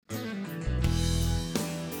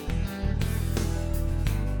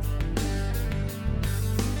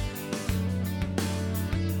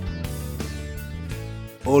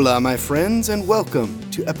Hola, my friends, and welcome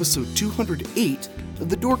to episode 208 of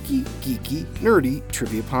the Dorky Geeky Nerdy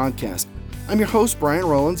Trivia Podcast. I'm your host, Brian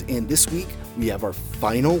Rollins, and this week we have our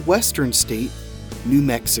final Western state, New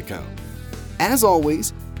Mexico. As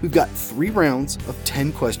always, we've got 3 rounds of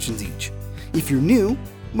 10 questions each. If you're new,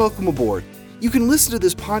 welcome aboard. You can listen to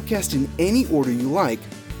this podcast in any order you like,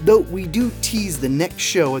 though we do tease the next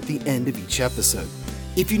show at the end of each episode.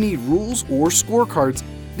 If you need rules or scorecards,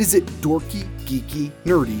 visit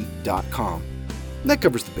dorkygeekynerdy.com. That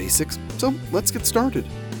covers the basics, so let's get started.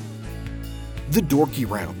 The Dorky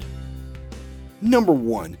Round. Number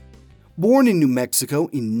 1. Born in New Mexico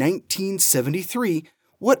in 1973,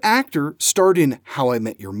 what actor starred in How I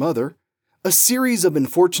Met Your Mother, A Series of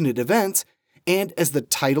Unfortunate Events, and as the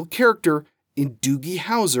title character in Doogie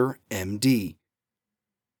Howser, M.D.?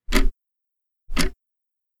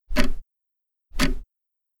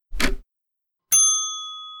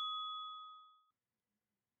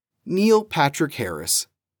 Neil Patrick Harris.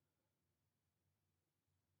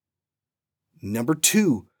 Number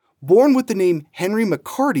 2. Born with the name Henry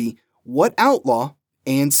McCarty, what outlaw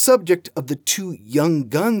and subject of the 2 Young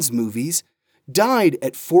Guns movies died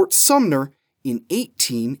at Fort Sumner in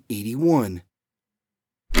 1881?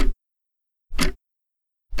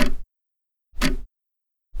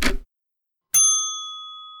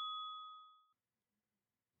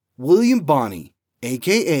 William Bonney,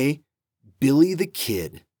 a.k.a. Billy the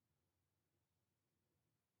Kid.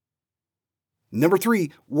 Number 3.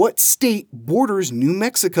 What state borders New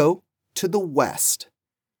Mexico to the west?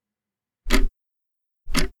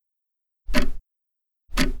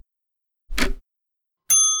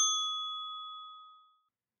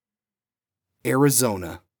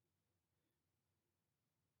 Arizona.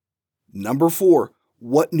 Number 4.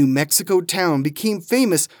 What New Mexico town became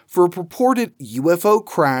famous for a purported UFO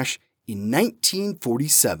crash in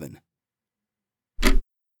 1947?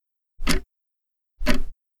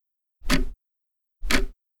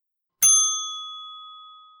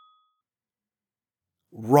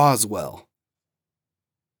 Roswell.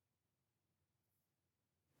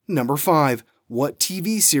 Number 5. What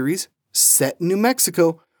TV series, set in New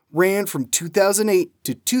Mexico, ran from 2008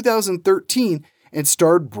 to 2013 and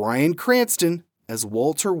starred Bryan Cranston as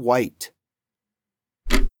Walter White?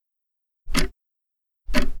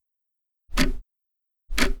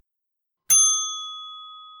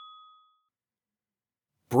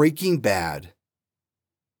 Breaking Bad.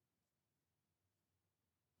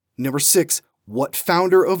 Number 6. What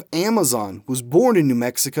founder of Amazon was born in New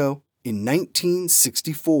Mexico in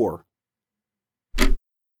 1964?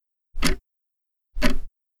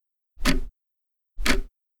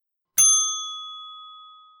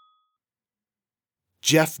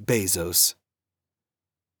 Jeff Bezos.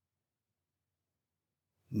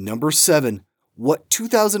 Number 7. What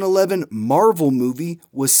 2011 Marvel movie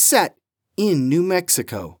was set in New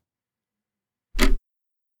Mexico?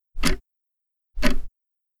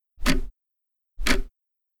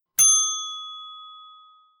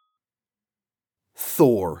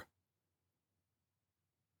 Thor.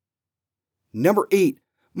 Number 8.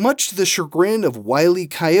 Much to the chagrin of Wile E.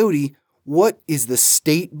 Coyote, what is the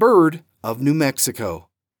state bird of New Mexico?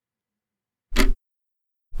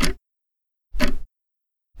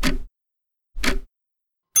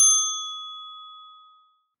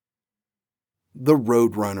 The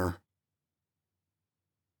Roadrunner.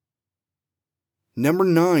 Number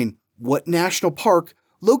 9. What national park,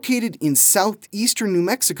 located in southeastern New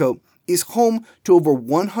Mexico, is home to over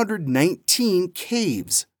 119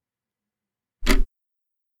 caves?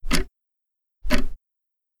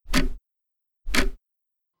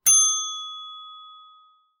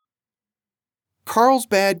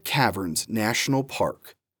 Carlsbad Caverns National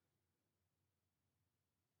Park.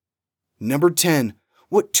 Number 10.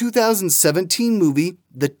 What 2017 movie,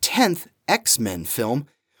 the 10th X-Men film,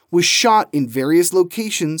 was shot in various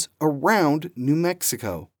locations around New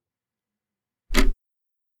Mexico?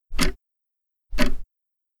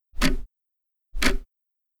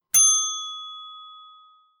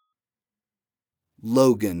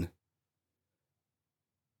 Logan.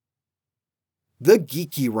 The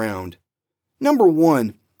Geeky Round. Number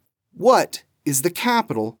 1. What is the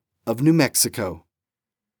capital of New Mexico?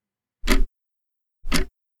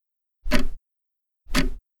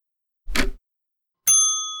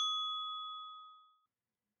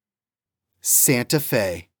 Santa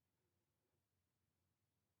Fe.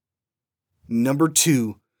 Number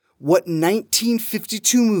 2. What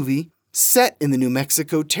 1952 movie, set in the New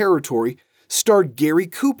Mexico territory, starred Gary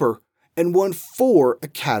Cooper and won 4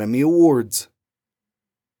 Academy Awards?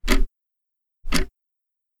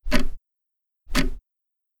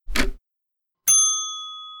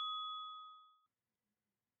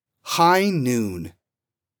 High noon.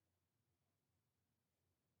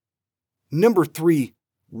 Number 3.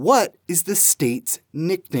 What is the state's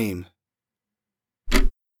nickname?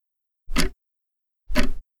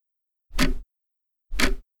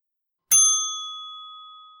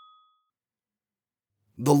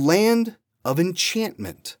 The land of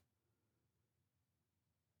enchantment.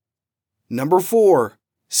 Number 4.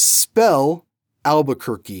 Spell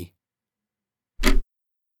Albuquerque.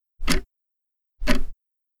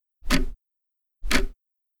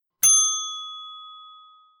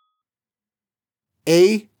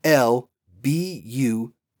 Albuquerque.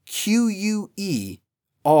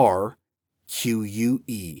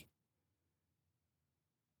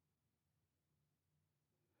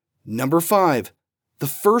 Number 5. The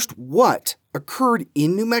first what occurred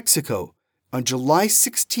in New Mexico on July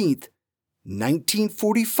 16th,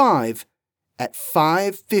 1945 at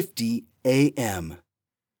 5:50 a.m.?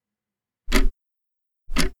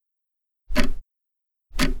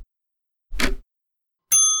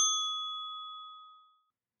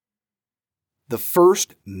 The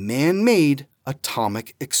first man-made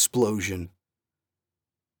atomic explosion.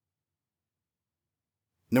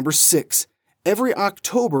 Number 6. Every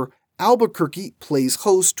October, Albuquerque plays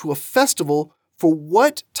host to a festival for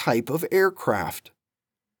what type of aircraft?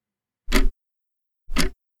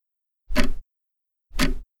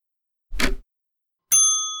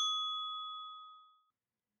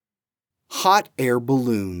 Hot air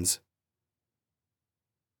balloons.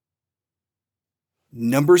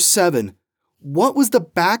 Number 7. What was the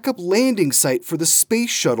backup landing site for the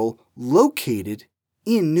space shuttle located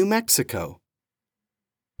in New Mexico?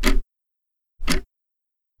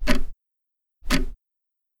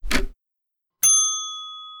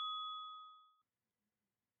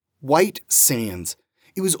 White Sands.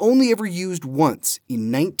 It was only ever used once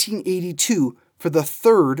in 1982 for the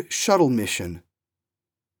third shuttle mission.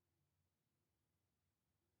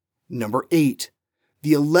 Number 8.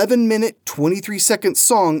 The 11-minute, 23-second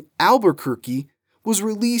song Albuquerque was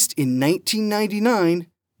released in 1999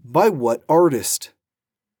 by what artist?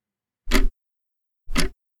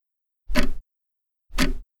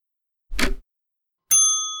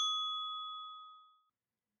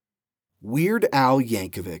 Weird Al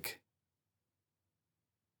Yankovic.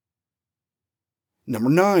 Number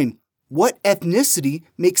 9. What ethnicity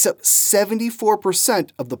makes up 74%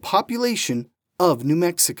 of the population of New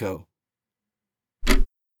Mexico?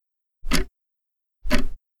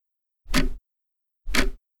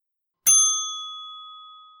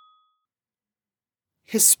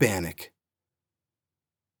 Hispanic.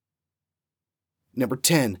 Number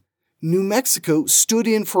 10. New Mexico stood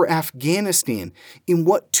in for Afghanistan in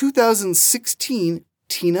what 2016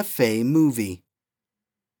 Tina Fey movie?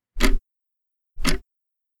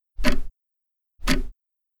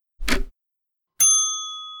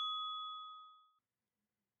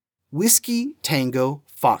 Whiskey Tango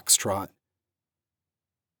Foxtrot.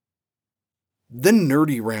 The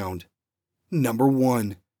Nerdy Round. Number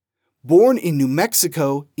 1. Born in New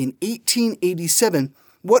Mexico in 1887,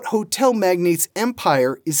 what hotel magnate's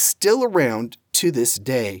empire is still around to this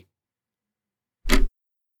day?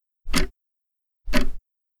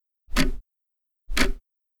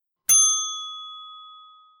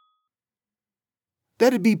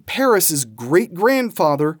 That'd be Paris's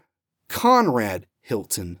great-grandfather, Conrad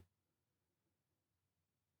Hilton.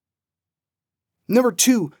 Number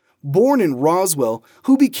 2. Born in Roswell,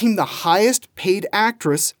 who became the highest-paid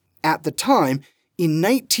actress at the time in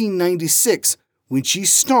 1996 when she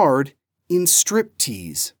starred in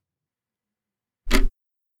Striptease.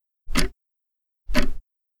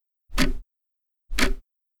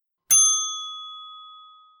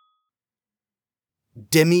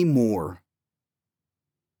 Demi Moore.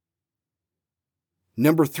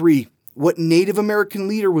 Number 3. What Native American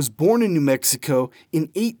leader was born in New Mexico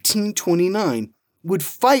in 1829, would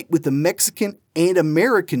fight with the Mexican and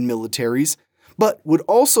American militaries, but would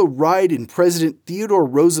also ride in President Theodore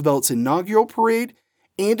Roosevelt's inaugural parade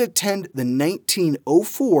and attend the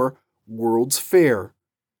 1904 World's Fair?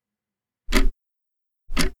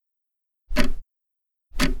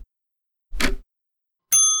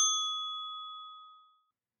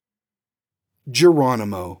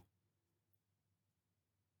 Geronimo.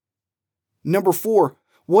 Number 4.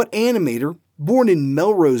 What animator, born in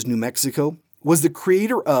Melrose, New Mexico, was the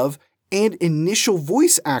creator of and initial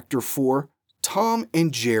voice actor for Tom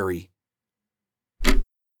and Jerry?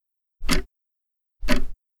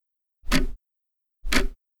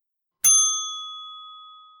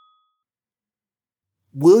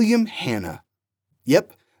 William Hanna.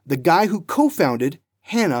 Yep, the guy who co-founded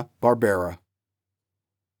Hanna-Barbera.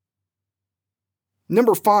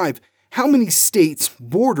 Number 5. How many states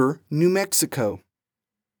border New Mexico?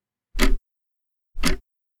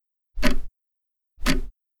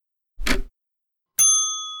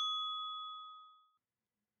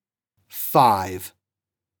 Five.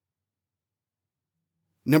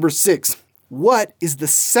 Number 6. What is the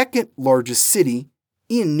second largest city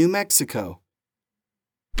in New Mexico?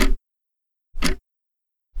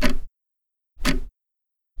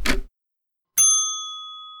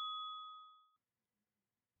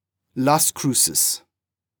 Las Cruces.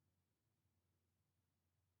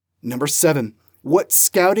 Number 7. What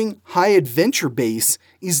scouting high-adventure base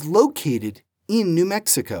is located in New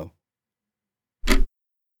Mexico?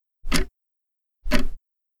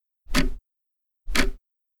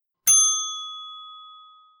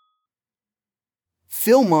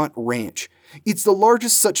 Philmont Ranch. It's the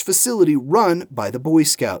largest such facility run by the Boy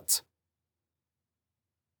Scouts.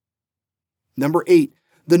 Number 8.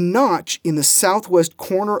 The notch in the southwest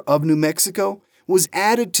corner of New Mexico was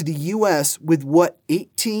added to the U.S. with what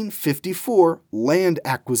 1854 land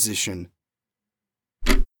acquisition?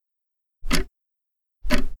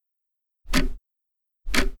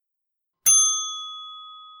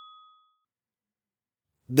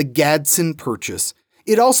 The Gadsden Purchase.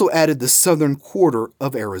 It also added the southern quarter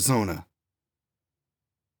of Arizona.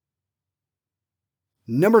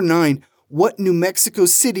 Number 9. What New Mexico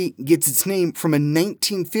City gets its name from a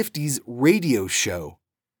 1950s radio show?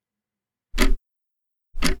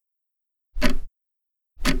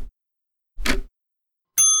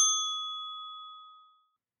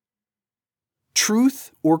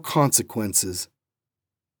 Truth or Consequences?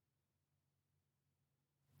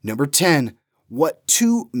 Number 10. What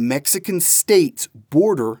 2 Mexican states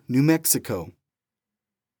border New Mexico?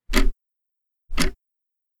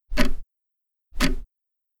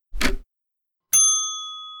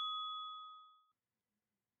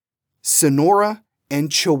 Sonora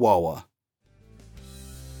and Chihuahua.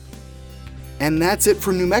 And that's it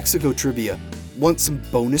for New Mexico trivia. Want some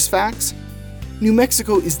bonus facts? New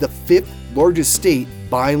Mexico is the 5th largest state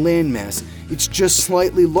by landmass. It's just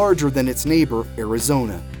slightly larger than its neighbor,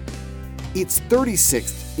 Arizona. It's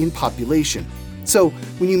 36th in population. So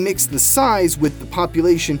when you mix the size with the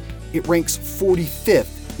population, it ranks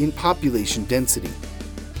 45th in population density.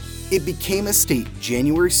 It became a state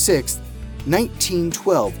January 6,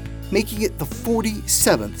 1912, making it the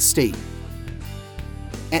 47th state.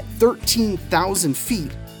 At 13,000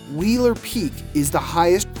 feet, Wheeler Peak is the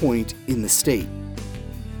highest point in the state.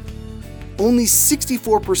 Only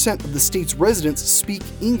 64% of the state's residents speak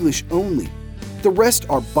English only. The rest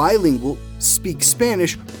are bilingual, speak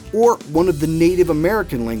Spanish, or one of the Native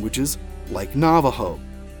American languages, like Navajo.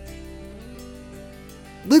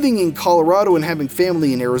 Living in Colorado and having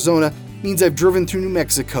family in Arizona means I've driven through New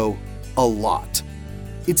Mexico a lot.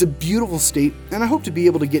 It's a beautiful state, and I hope to be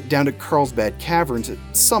able to get down to Carlsbad Caverns at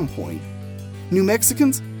some point. New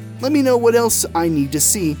Mexicans, let me know what else I need to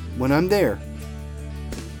see when I'm there.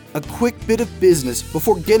 A quick bit of business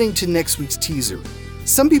before getting to next week's teaser.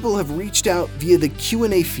 Some people have reached out via the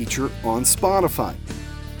Q&A feature on Spotify.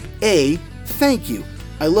 A, thank you.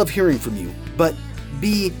 I love hearing from you. But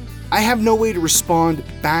B, I have no way to respond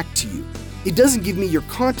back to you. It doesn't give me your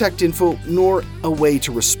contact info nor a way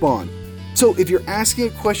to respond. So if you're asking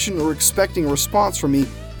a question or expecting a response from me,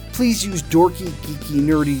 please use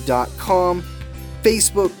dorkygeekynerdy.com,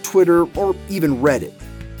 Facebook, Twitter, or even Reddit.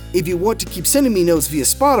 If you want to keep sending me notes via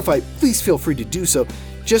Spotify, please feel free to do so.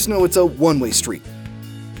 Just know it's a one-way street.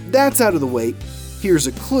 That's out of the way. Here's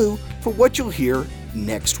a clue for what you'll hear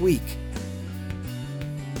next week.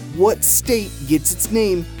 What state gets its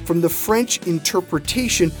name from the French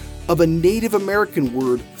interpretation of a Native American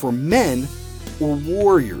word for men or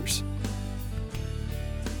warriors?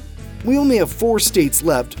 We only have 4 states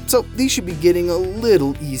left, so these should be getting a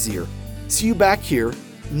little easier. See you back here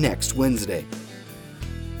next Wednesday.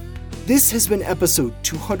 This has been episode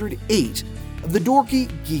 208 of the Dorky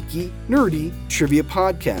Geeky Nerdy Trivia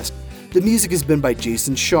Podcast. The music has been by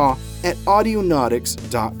Jason Shaw at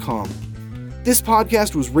audionautics.com. This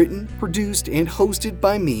podcast was written, produced, and hosted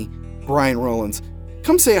by me, Brian Rollins.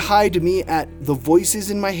 Come say hi to me at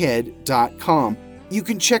thevoicesinmyhead.com. You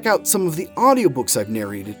can check out some of the audiobooks I've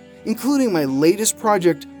narrated, including my latest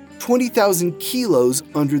project, 20,000 Kilos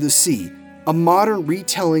Under the Sea, a modern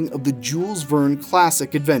retelling of the Jules Verne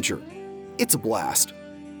classic adventure. It's a blast.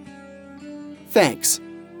 Thanks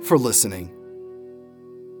for listening.